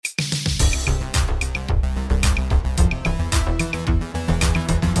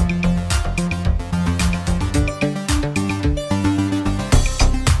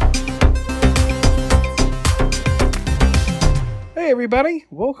everybody.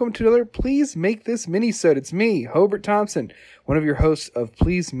 Welcome to another Please Make This Minisode. It's me, Hobart Thompson, one of your hosts of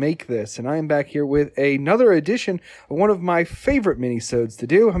Please Make This, and I am back here with another edition of one of my favorite minisodes to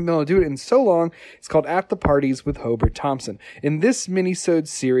do. I haven't been able to do it in so long. It's called At the Parties with Hobart Thompson. In this minisode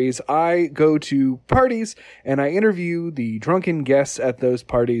series, I go to parties and I interview the drunken guests at those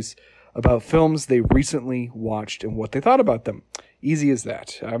parties about films they recently watched and what they thought about them. Easy as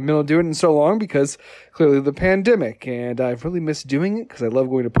that. I haven't been able to do it in so long because clearly the pandemic, and I've really missed doing it because I love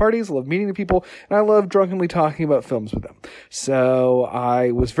going to parties, I love meeting the people, and I love drunkenly talking about films with them. So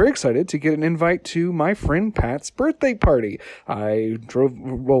I was very excited to get an invite to my friend Pat's birthday party. I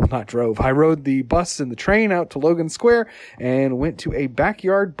rode the bus and the train out to Logan Square and went to a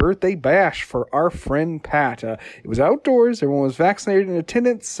backyard birthday bash for our friend Pat. It was outdoors, everyone was vaccinated in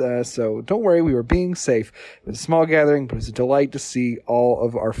attendance, so don't worry, we were being safe. It was a small gathering, but it was a delight to see all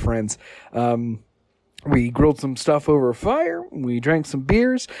of our friends. We grilled some stuff over a fire, we drank some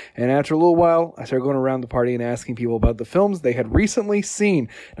beers, and after a little while, I started going around the party and asking people about the films they had recently seen.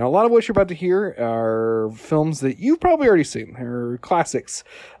 Now, a lot of what you're about to hear are films that you've probably already seen. They're classics.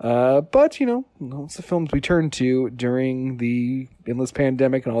 But, it's the films we turned to during the endless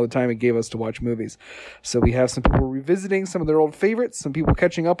pandemic and all the time it gave us to watch movies. So we have some people revisiting some of their old favorites, some people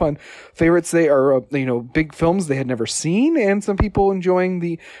catching up on favorites they are, big films they had never seen, and some people enjoying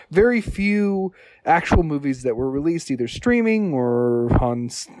the very few actual movies that were released either streaming or on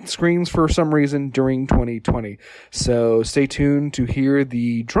screens for some reason during 2020. So stay tuned to hear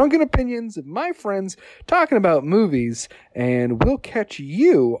the drunken opinions of my friends talking about movies, and we'll catch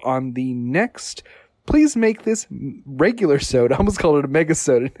you on the next Please Make This regular sode. I almost called it a mega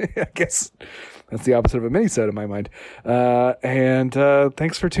sode. I guess that's the opposite of a mini sode in my mind. And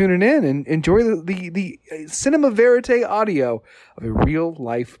thanks for tuning in, and enjoy the cinema verite audio of a real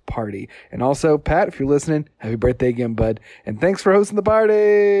life party. And also, Pat, if you're listening, happy birthday again, bud. And thanks for hosting the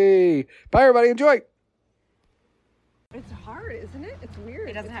party. Bye, everybody. Enjoy. It's hard, isn't it? It's weird.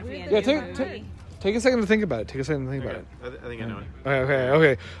 It doesn't have to be Take a second to think about it. I think I know it.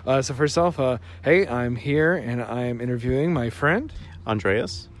 Okay. So first off, hey, I'm here and I'm interviewing my friend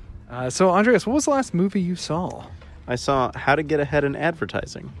Andreas. So Andreas, what was the last movie you saw? I saw How to Get Ahead in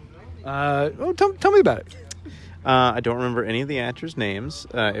Advertising. Tell me about it. I don't remember any of the actors' names.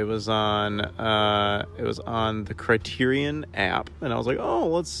 It was on the Criterion app, and I was like,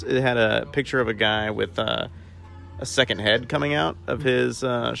 it had a picture of a guy with a second head coming out of his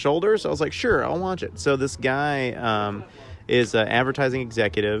shoulders. So I was like, sure, I'll watch it. So this guy is an advertising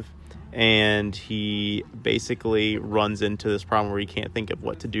executive, and he basically runs into this problem where he can't think of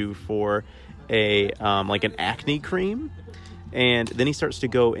what to do for an acne cream. And then he starts to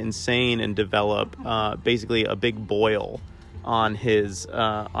go insane and develop basically a big boil on his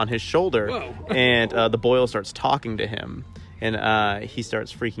shoulder. And the boil starts talking to him, and he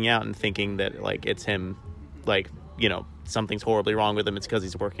starts freaking out and thinking that it's him, something's horribly wrong with him. It's because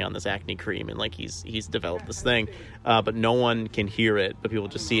he's working on this acne cream, and he's developed this thing, but no one can hear it, but people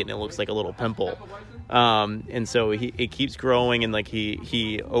just see it, and it looks like a little pimple. And so it keeps growing, and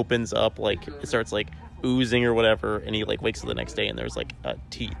he opens up, it starts oozing or whatever, and he wakes up the next day, and there's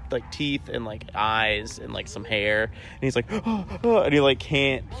teeth and eyes and some hair, and he's like,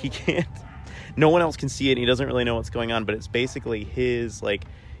 and he can't. No one else can see it, and he doesn't really know what's going on. But it's basically his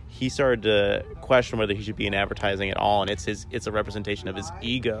he started to question whether he should be in advertising at all, and it's a representation of his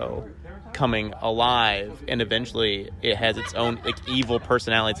ego coming alive, and eventually it has its own evil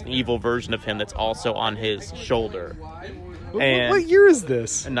personality. It's an evil version of him that's also on his shoulder. And what year is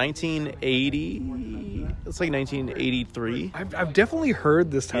this? 1980. It's 1983. I've definitely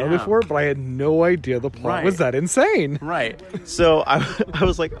heard this title before, but I had no idea the plot was that insane. Right. So I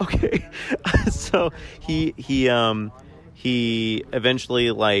was like, okay. So he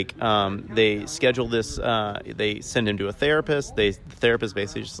eventually they schedule this. They send him to a therapist. The therapist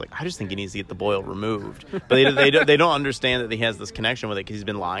basically just I just think he needs to get the boil removed. But they don't understand that he has this connection with it because he's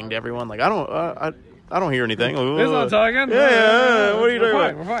been lying to everyone. I don't hear anything. He's not talking. Yeah. What are you talking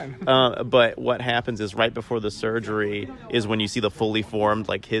about? We're fine. But what happens is right before the surgery is when you see the fully formed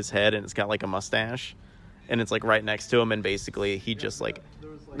his head, and it's got a mustache, and it's right next to him, and basically he just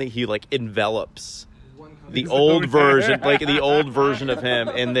he envelops the old version of him,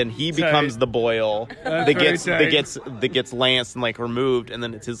 and then he becomes the boil that gets lanced and removed, and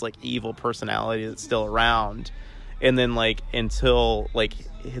then it's his evil personality that's still around, and then until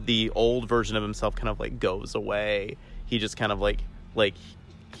the old version of himself kind of goes away, he just kind of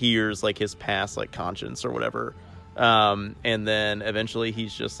hears his past conscience or whatever, and then eventually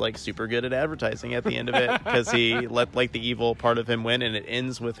he's just super good at advertising at the end of it because he let the evil part of him win, and it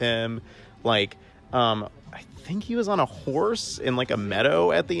ends with him I think he was on a horse in like a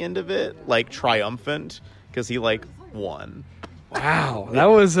meadow at the end of it, like triumphant because he like won. Wow, that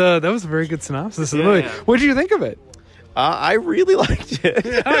was a very good synopsis of the movie. What did you think of it? I really liked it.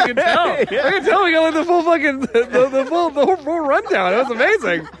 Yeah, I can tell. I can tell. We got like the full fucking the full rundown. It was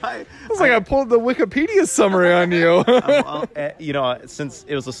amazing. It's like I pulled the Wikipedia summary on you. Since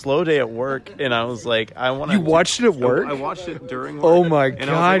it was a slow day at work, and I was like, I want to. You watched it at work? I watched it during work. Oh my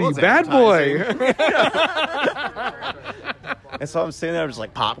god, you bad boy! And so I'm sitting there, I'm just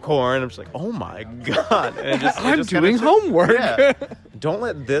like popcorn. I'm just like, oh my god! And I'm doing homework. Yeah. Don't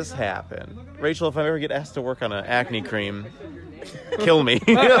let this happen, Rachel. If I ever get asked to work on an acne cream, kill me.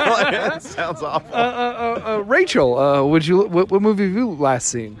 It sounds awful. Rachel, what movie have you last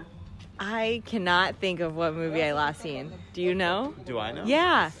seen? I cannot think of what movie I last seen. Do you know? Do I know?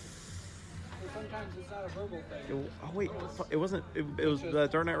 Yeah. Oh wait, it wasn't. It was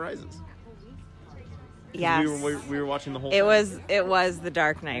Dark Knight Rises. Yes. We were watching the whole. It was The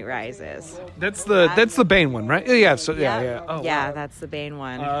Dark Knight Rises. That's the Bane one, right? Yeah. So yeah. Oh, yeah, wow. That's the Bane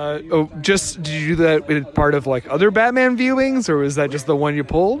one. Did you do that in part of like other Batman viewings, or was that just the one you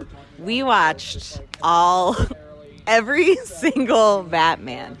pulled? We watched every single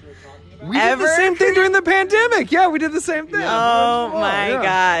Batman. We did the same thing during the pandemic. Yeah, we did the same thing. Oh my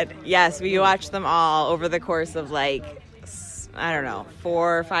god! Yes, we watched them all over the course of like, I don't know,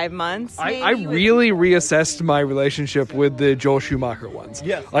 4 or 5 months. I really reassessed my relationship with the Joel Schumacher ones.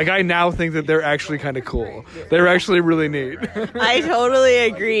 Yeah. Like, I now think that they're actually kind of cool. They're actually really neat. I totally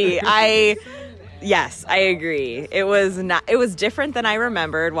agree. Yes, I agree. It was different than I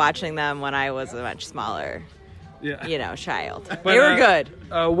remembered watching them when I was a much smaller, child. But, they were good.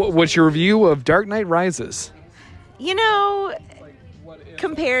 What's your review of Dark Knight Rises?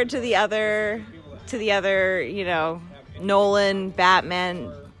 Compared to the other, Nolan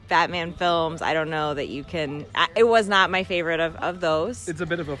Batman films, I don't know that you can. It was not my favorite of those. It's a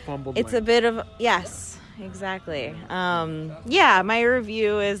bit of a fumbled. It's a bit of yes, exactly. My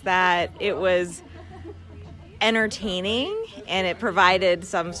review is that it was entertaining and it provided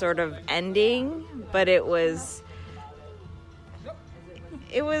some sort of ending, but it was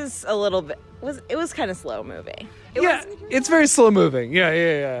a little bit. It was kind of slow moving. It's very slow moving.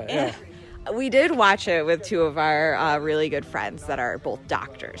 Yeah. We did watch it with two of our really good friends that are both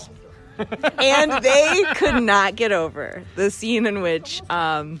doctors. And they could not get over the scene in which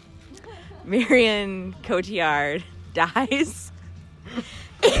Marion Cotillard dies.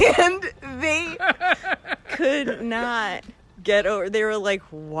 And they could not get over. They were like,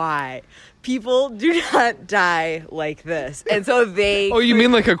 why? People do not die like this. And so they... Oh, you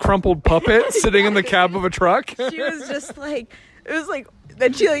mean like a crumpled puppet sitting in the cab of a truck? She was just like... It was like...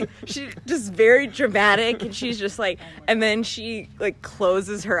 Then she just very dramatic, and she's just like... And then she, like,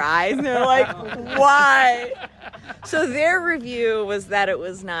 closes her eyes, and they're like, why? So their review was that it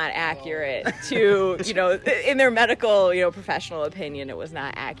was not accurate to, in their medical, professional opinion, it was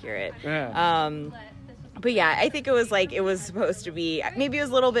not accurate. Yeah. But yeah, I think it was supposed to be, maybe it was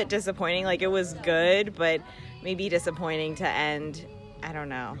a little bit disappointing. Like, it was good, but maybe disappointing to end. I don't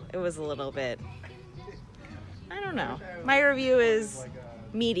know. It was a little bit, I don't know. My review is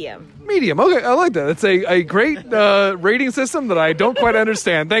medium. Medium. Okay, I like that. It's a great rating system that I don't quite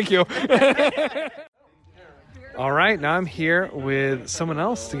understand. Thank you. All right, now I'm here with someone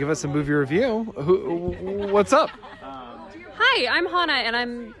else to give us a movie review. What's up? Hi, I'm Hannah, and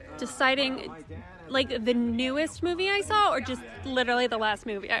I'm deciding, like, the newest movie I saw, or just literally the last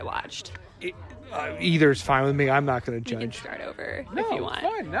movie I watched. Either's fine with me. I'm not going to judge. You can start over if you want.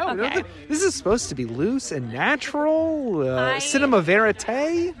 Fine. No, okay. This is supposed to be loose and natural. Cinema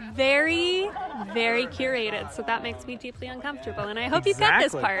verite. Very, very curated, so that makes me deeply uncomfortable, and I hope you got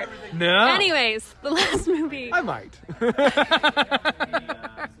this part. No. Anyways, the last movie. I might.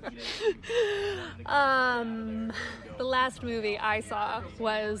 The last movie I saw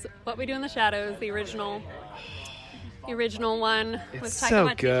was What We Do in the Shadows, the original one with It's Taika so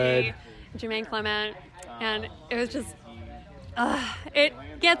Waititi, good. Jermaine Clement, and it was just, it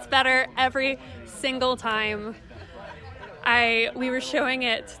gets better every single time. We were showing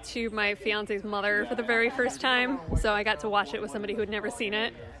it to my fiance's mother for the very first time, so I got to watch it with somebody who had never seen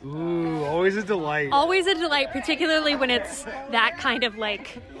it. Ooh, always a delight. Always a delight, particularly when it's that kind of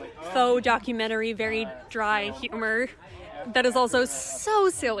like faux documentary, very dry humor that is also so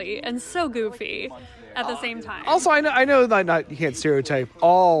silly and so goofy at the same time. Also, I know that you can't stereotype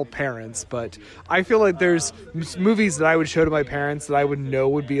all parents, but I feel like there's movies that I would show to my parents that I would know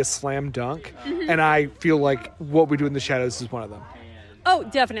would be a slam dunk, and I feel What We Do in the Shadows is one of them. Oh,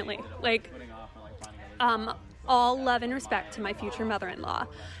 definitely. Like, all love and respect to my future mother-in-law,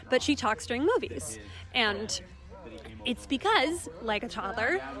 but she talks during movies. And it's because, like a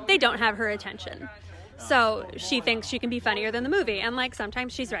toddler, they don't have her attention. So she thinks she can be funnier than the movie, and like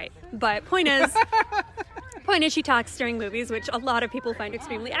sometimes she's right. But point is she talks during movies, which a lot of people find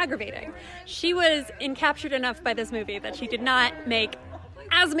extremely aggravating. She was encaptured enough by this movie that she did not make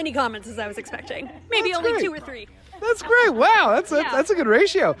as many comments as I was expecting. Maybe That's only great. 2 or 3. That's great. Wow, that's a good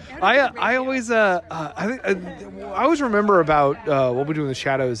ratio. I ratio. always I always remember about What We Do in the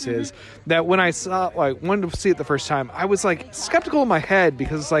Shadows is that when I wanted to see it the first time, I was like skeptical in my head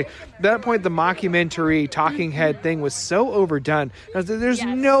because it's like at that point the mockumentary talking head thing was so overdone. I was like, there's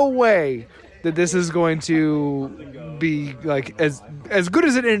Yes. no way that this is going to be like as good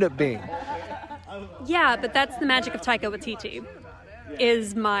as it ended up being. Yeah, but that's the magic of Taika Waititi,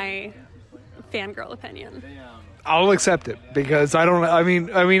 is my fangirl opinion. I'll accept it because I don't. I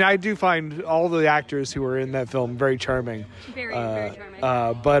mean, I do find all the actors who were in that film very charming. Very, very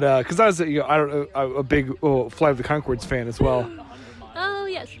charming. But because I was, a big Flight of the Conchords fan as well. Oh,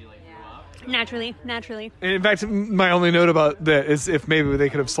 yes. Naturally. And in fact, my only note about that is if maybe they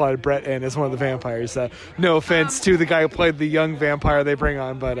could have slotted Brett in as one of the vampires. No offense to the guy who played the young vampire they bring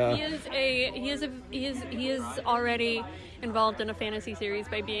on, but He is already involved in a fantasy series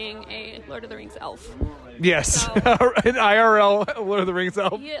by being a Lord of the Rings elf. yes, So- an IRL Lord of the Rings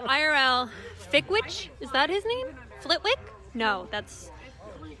elf. IRL Fickwitch? Is that his name? Flitwick? No, that's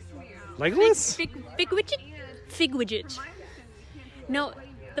Legolas? Figwidget. No,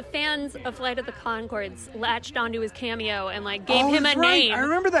 the fans of Flight of the Conchords latched onto his cameo and like gave him a that's right. name. I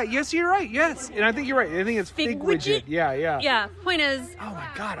remember that. Yes, you're right. Yes, and I think you're right. I think it's Figwidget? Figwidget. Yeah. Yeah. Point is, Oh my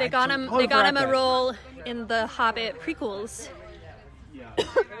god. they I got him. totally They got him forgot a that. role in the Hobbit prequels.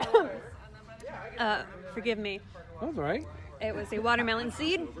 Forgive me. That's all right. It was a watermelon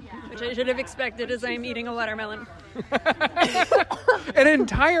seed, which I should have expected as I'm eating a watermelon. An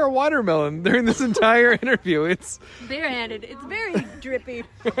entire watermelon during this entire interview. It's Barehanded. It's very drippy.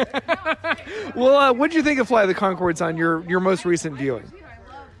 well. What did you think of Flight of the Conchords on your most recent viewing?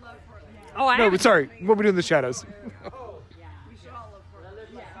 Oh, I No, haven't- sorry. What we do in the shadows?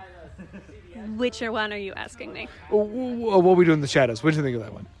 Which one are you asking me? What we do in the shadows? What did you think of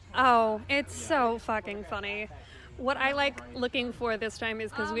that one? Oh, it's so fucking funny. What I like looking for this time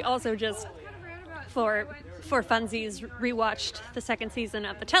is because we also just, for funsies, rewatched the second season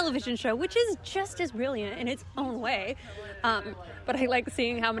of the television show, which is just as brilliant in its own way. But I like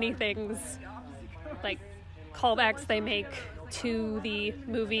seeing how many things, like callbacks they make to the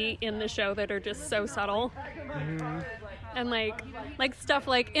movie in the show that are just so subtle. And like stuff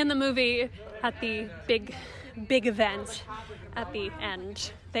like in the movie at the big event at the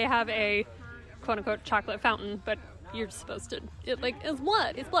end, they have a quote unquote chocolate fountain, but you're supposed to it's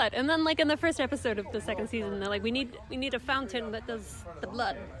blood. And then like in the first episode of the second season, they're like, we need a fountain that does the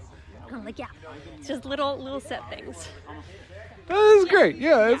blood. And I'm like, yeah, it's just little set things. Oh, this is great.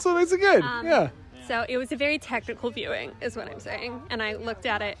 Yeah, it's what makes it good. Yeah. So it was a very technical viewing, is what I'm saying. And I looked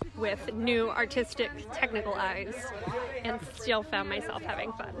at it with new artistic, technical eyes and still found myself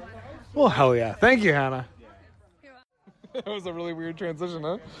having fun. Well, hell yeah. Thank you, Hannah. That was a really weird transition,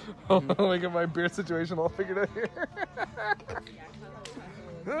 huh? Hold on, let me get my beer situation all figured out here.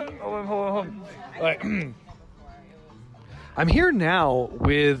 Hold on. All right. I'm here now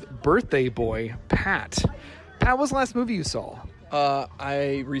with birthday boy, Pat. Pat, what was the last movie you saw?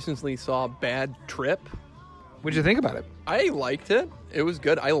 I recently saw Bad Trip. What'd you think about it? I liked it. It was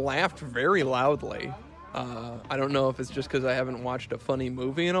good. I laughed very loudly. I don't know if it's just because I haven't watched a funny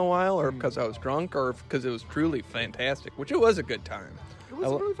movie in a while, or because I was drunk, or because it was truly fantastic, which it was a good time. It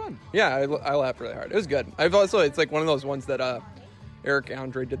was really fun. Yeah, I laughed really hard. It was good. It's like one of those ones that Eric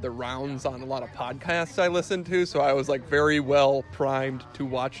Andre did the rounds on a lot of podcasts I listened to, so I was like very well primed to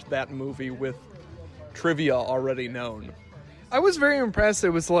watch that movie with trivia already known. I was very impressed. It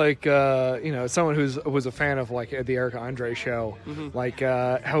was like, someone was a fan of like the Eric Andre show, like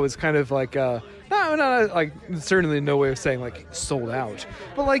how it's kind of like, not like certainly no way of saying like sold out,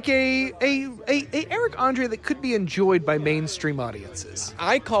 but like a Eric Andre that could be enjoyed by mainstream audiences.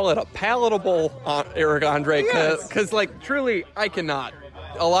 I call it a palatable Eric Andre Yes. because, like, truly, I cannot.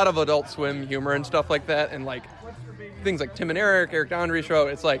 A lot of Adult Swim humor and stuff like that, and like things like Tim and Eric Andre show.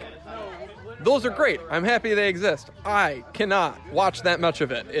 It's like those are great. I'm happy they exist. I cannot watch that much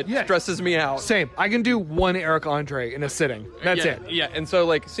of it. It Yeah. stresses me out. Same. I can do one Eric Andre in a sitting. That's yeah, it. Yeah, and so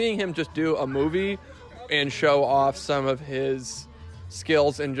like seeing him just do a movie and show off some of his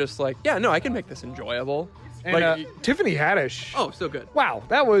skills and just like, yeah, no, I can make this enjoyable. And Tiffany Haddish. Oh, so good. Wow,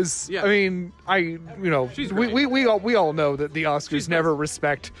 that was. Yeah. I mean, She's we great. we all know that the Oscars never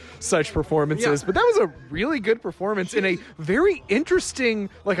respect such performances, Yeah. but that was a really good performance in a very interesting,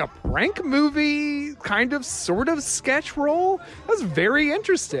 like a prank movie kind of sort of sketch role. That was very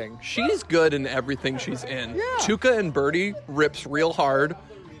interesting. She's good in everything she's in. Yeah. Chuka and Birdie rips real hard.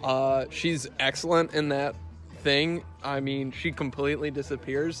 She's excellent in that thing. I mean, she completely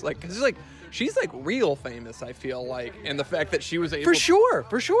disappears. Like, cause she's like real famous, I feel like. And the fact that she was able For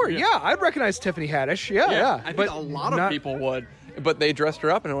sure. Yeah, I'd recognize Tiffany Haddish. Yeah. I think a lot of people would. But they dressed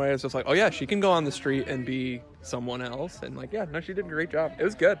her up in a way it's just like, oh yeah, she can go on the street and be someone else. And like, yeah, no, she did a great job. It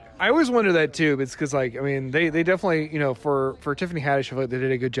was good. I always wonder that too. It's because, like, I mean, they definitely, for Tiffany Haddish, I feel like they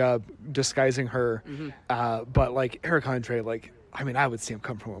did a good job disguising her. But like Eric Andre, like, I mean, I would see him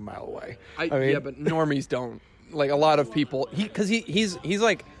come from a mile away. I mean, yeah, but normies don't. Like a lot of people, he's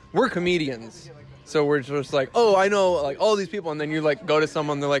like, we're comedians. So we're just like, oh, I know like all these people. And then you like go to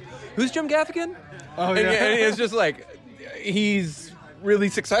someone, they're like, who's Jim Gaffigan? Oh, and it's just like, he's really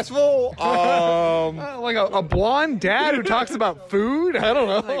successful. like a blonde dad who talks about food. I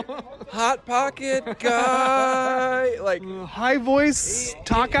don't know. Hot Pocket guy. Like high voice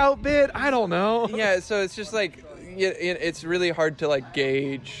talk out bit. I don't know. Yeah, so it's just like, it's really hard to like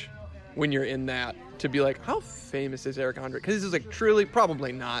gauge when you're in that to be like, how famous is Eric Andre? Because this is like truly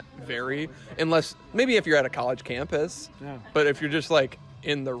probably not very, unless maybe if you're at a college campus. Yeah. But if you're just like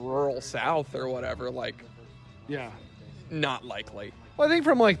in the rural South or whatever, like, Yeah. not likely. Well, I think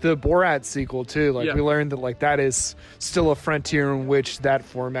from like the Borat sequel too, like Yeah. we learned that like that is still a frontier in which that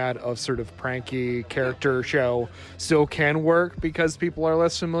format of sort of pranky character show still can work because people are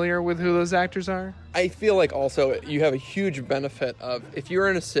less familiar with who those actors are. I feel like also you have a huge benefit of if you're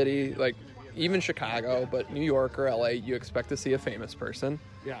in a city like even Chicago, but New York or LA, you expect to see a famous person.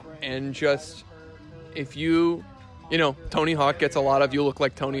 Yeah. And just if Tony Hawk gets a lot of you look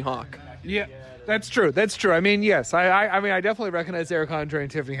like Tony Hawk. Yeah. That's true. I mean, yes. I mean, I definitely recognize Eric Andre and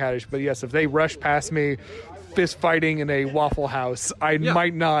Tiffany Haddish, but yes, if they rush past me fist fighting in a Waffle House, I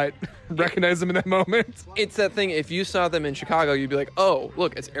might not recognize them in that moment. It's that thing, if you saw them in Chicago, you'd be like, oh,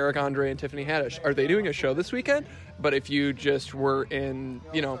 look, it's Eric Andre and Tiffany Haddish. Are they doing a show this weekend? But if you just were in,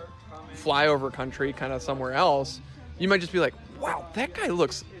 flyover country, kind of somewhere else, you might just be like, wow, that guy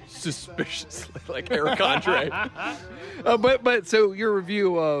looks suspiciously like Eric Andre. But so your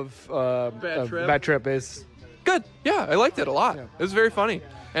review of Bad Trip is Good. Yeah, I liked it a lot. Yeah. It was very funny.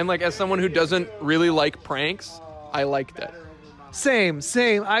 And like as someone who doesn't really like pranks, I liked it. same.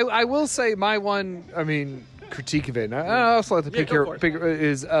 I will say my one, critique of it. And I also like to pick go for it.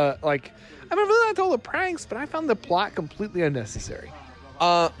 is like I'm really not all the pranks, but I found the plot completely unnecessary.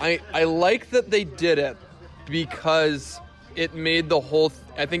 I like that they did it because it made the whole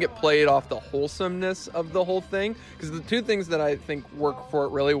I think it played off the wholesomeness of the whole thing, because the two things that I think work for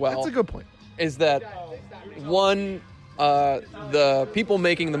it really well That's a good point. is that one, the people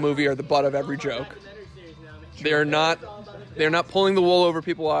making the movie are the butt of every joke. They're not pulling the wool over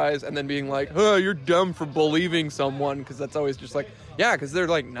people's eyes and then being like, oh, you're dumb for believing someone, because that's always just like, yeah, because they're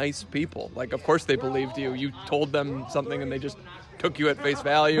like nice people. Like, of course they believed you. You told them something and they just took you at face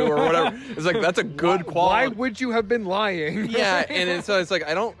value or whatever. It's like, that's a good quality. Why would you have been lying? Yeah, and so it's like,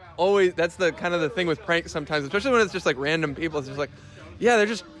 I don't always, that's the kind of the thing with pranks sometimes, especially when it's just like random people. It's just like, yeah, they're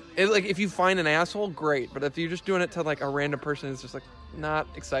just, like if you find an asshole, great. But if you're just doing it to like a random person, it's just like not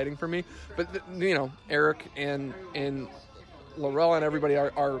exciting for me. But, Eric and Laurel and everybody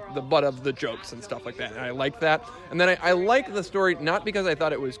are the butt of the jokes and stuff like that. And I like that. And then I like the story, not because I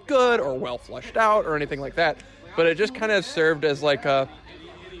thought it was good or well fleshed out or anything like that, but it just kind of served as like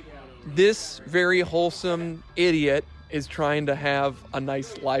this very wholesome idiot is trying to have a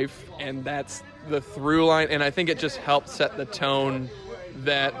nice life, and that's the through line. And I think it just helped set the tone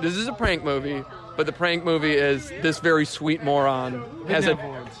that this is a prank movie, but the prank movie is this very sweet moron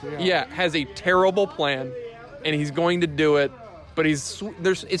has a terrible plan, and he's going to do it, but it's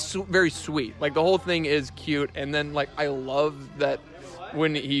very sweet. Like the whole thing is cute, and then like I love that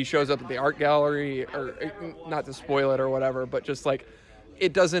when he shows up at the art gallery, or not to spoil it or whatever, but just like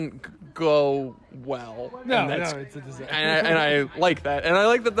it doesn't go well. No, it's a disaster. and I like that, and I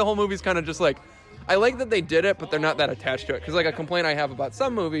like that the whole movie's kind of just like, I like that they did it, but they're not that attached to it. Because like a complaint I have about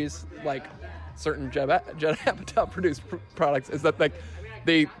some movies, like certain Judd Apatow produced products, is that like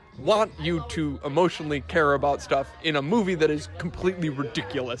they want you to emotionally care about stuff in a movie that is completely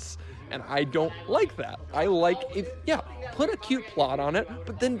ridiculous. And I don't like that. I like put a cute plot on it,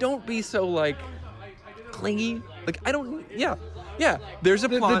 but then don't be so like clingy. Like I don't. Yeah. There's a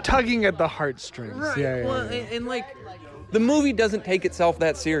plot. The tugging at the heartstrings. Right. Yeah. Well, and like the movie doesn't take itself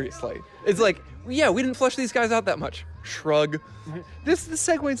that seriously. It's like yeah, we didn't flesh these guys out that much. Shrug. This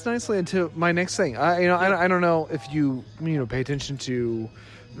segues nicely into my next thing. I don't know if you pay attention to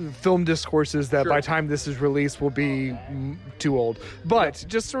film discourses that by the time this is released will be too old. But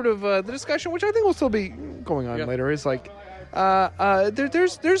just sort of the discussion, which I think will still be going on later, is like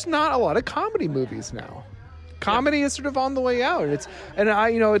there's not a lot of comedy movies now. Comedy is sort of on the way out. It's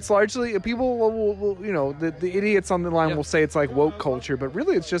largely people will the idiots on the line will say it's like woke culture, but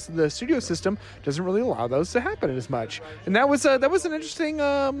really it's just the studio system doesn't really allow those to happen as much. And that was an interesting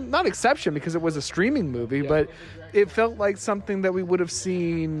not exception because it was a streaming movie, but it felt like something that we would have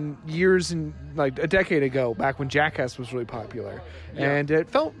seen years and like a decade ago, back when Jackass was really popular, and it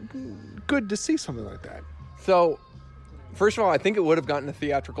felt good to see something like that. So, first of all, I think it would have gotten a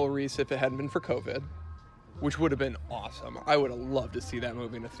theatrical release if it hadn't been for COVID, which would have been awesome. I would have loved to see that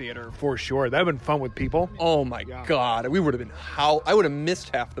movie in a theater. For sure. That would have been fun with people. Oh, my God. We would have been I would have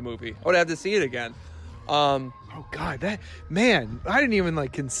missed half the movie. I would have to see it again. Oh, God. I didn't even,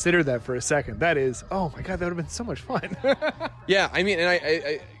 consider that for a second. That is, oh, my God, that would have been so much fun. Yeah, I mean, and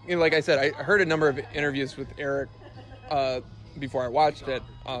I like I said, I heard a number of interviews with Eric before I watched it,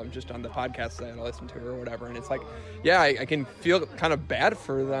 just on the podcast that I listened to or whatever, and it's like, yeah, I can feel kind of bad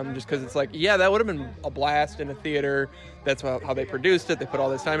for them just because it's like, yeah, that would have been a blast in a theater. That's how they produced it. They put all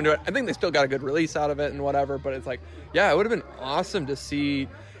this time into it. I think they still got a good release out of it and whatever, but it's like, yeah, it would have been awesome to see,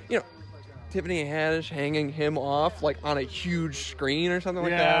 Tiffany Haddish hanging him off on a huge screen or something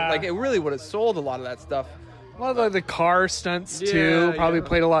like that. Like, it really would have sold a lot of that stuff. A lot of the car stunts too probably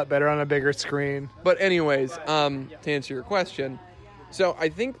played a lot better on a bigger screen. But anyways, to answer your question, so I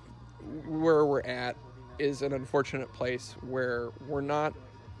think where we're at is an unfortunate place where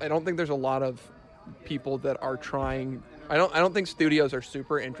I don't think there's a lot of people that are trying. I don't think studios are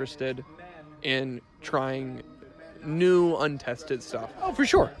super interested in trying new untested stuff. Oh, for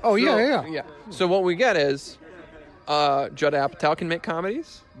sure. Oh, yeah. So what we get is Judd Apatow can make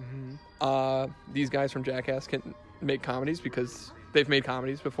comedies. These guys from Jackass can make comedies because they've made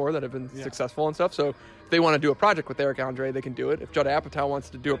comedies before that have been successful and stuff. So if they want to do a project with Eric Andre, they can do it. If Judd Apatow wants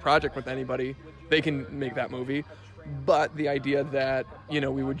to do a project with anybody, they can make that movie. But the idea that,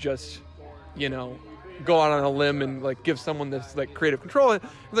 we would just, go out on a limb and give someone this creative control,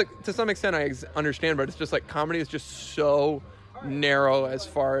 to some extent I understand, but it's just comedy is just so narrow as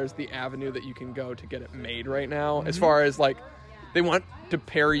far as the avenue that you can go to get it made right now. As far as they want to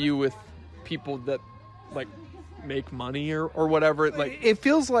pair you with people that make money or whatever. It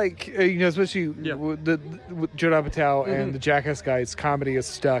feels like especially with Judd Apatow and the Jackass guys, comedy is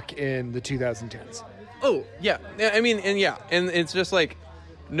stuck in the 2010s. Oh yeah, I mean, and it's just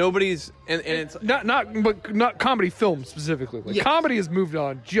nobody's and it's not comedy film specifically. Comedy has moved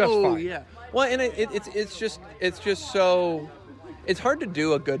on just fine. Yeah. Well, and it's just so it's hard to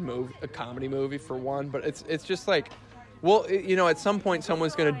do a comedy movie for one, but it's just well, at some point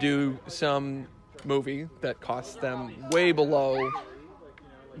someone's going to do some movie that costs them way below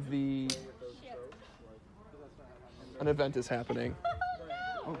an event is happening.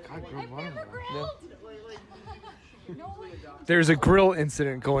 Oh God, Yeah. There's a grill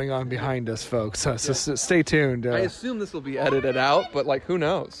incident going on behind us, folks. So stay tuned. I assume this will be edited out, but who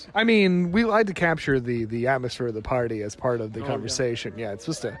knows? I mean, we like to capture the atmosphere of the party as part of the conversation. Yeah, it's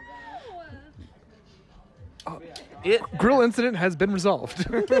just grill incident has been resolved.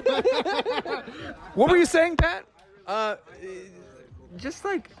 What were you saying, Pat? Just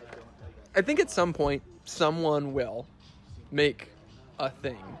I think at some point someone will make a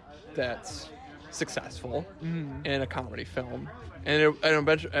thing that's successful in a comedy film, and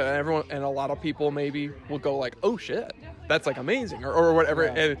everyone and a lot of people maybe will go oh shit, that's amazing or whatever,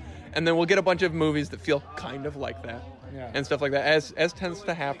 and then we'll get a bunch of movies that feel kind of like that and stuff like that, as tends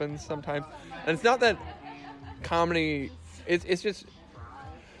to happen sometimes. And it's not that comedy, it's just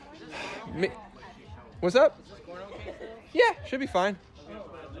what's up? Yeah, should be fine.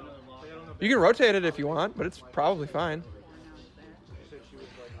 You can rotate it if you want, but it's probably fine.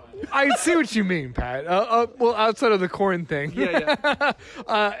 I see what you mean, Pat. Well, outside of the corn thing. Yeah.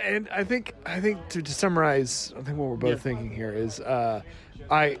 And I think to summarize, I think what we're both thinking here is,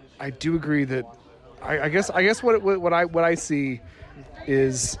 I do agree that I guess what I see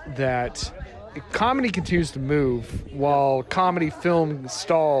is that comedy continues to move while comedy film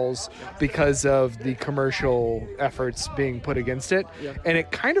stalls because of the commercial efforts being put against it. Yeah. And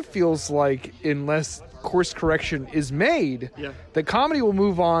it kind of feels like unless course correction is made, that comedy will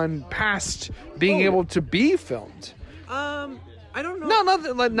move on past being able to be filmed. I don't know.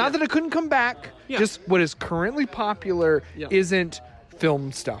 No, not that it couldn't come back. Yeah. Just what is currently popular isn't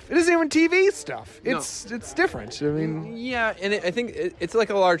film stuff. It isn't even TV stuff. It's different. I mean, Yeah, and I think it's like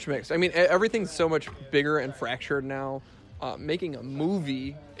a large mix. I mean, everything's so much bigger and fractured now. Making a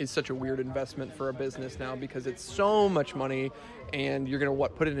movie is such a weird investment for a business now because it's so much money, and you're gonna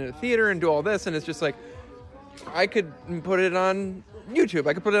put it in a theater and do all this, and it's just like I could put it on YouTube,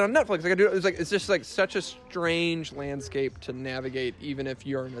 I could put it on Netflix, I could do it. It's just like such a strange landscape to navigate, even if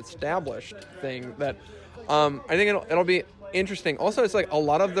you're an established thing. That I think it'll be interesting. Also, it's like a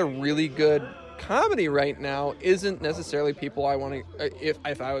lot of the really good comedy right now isn't necessarily people I want to.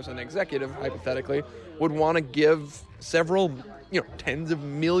 If I was an executive, hypothetically, would want to give several, tens of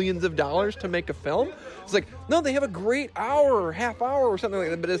millions of dollars to make a film. It's like, no, they have a great hour or half hour or something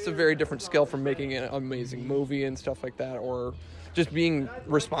like that, but it's a very different skill from making an amazing movie and stuff like that, or just being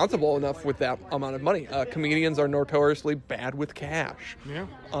responsible enough with that amount of money. Comedians are notoriously bad with cash. Yeah.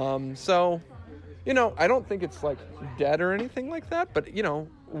 So, I don't think it's like dead or anything like that, but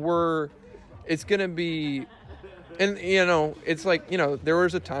it's gonna be. And, it's like, there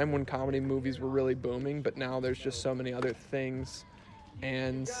was a time when comedy movies were really booming, but now there's just so many other things.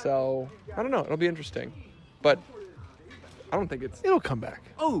 And so, I don't know. It'll be interesting. But I don't think it'll come back.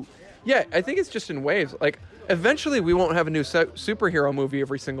 Oh, yeah. I think it's just in waves. Like, eventually we won't have a new superhero movie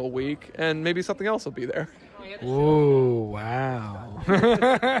every single week, and maybe something else will be there. Ooh, wow.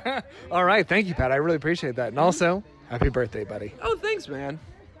 All right. Thank you, Pat. I really appreciate that. And also, happy birthday, buddy. Oh, thanks, man.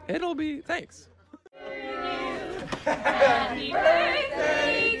 Thanks. Happy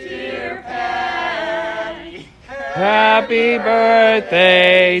birthday, dear Patty. Happy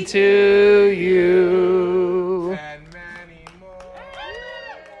birthday to you.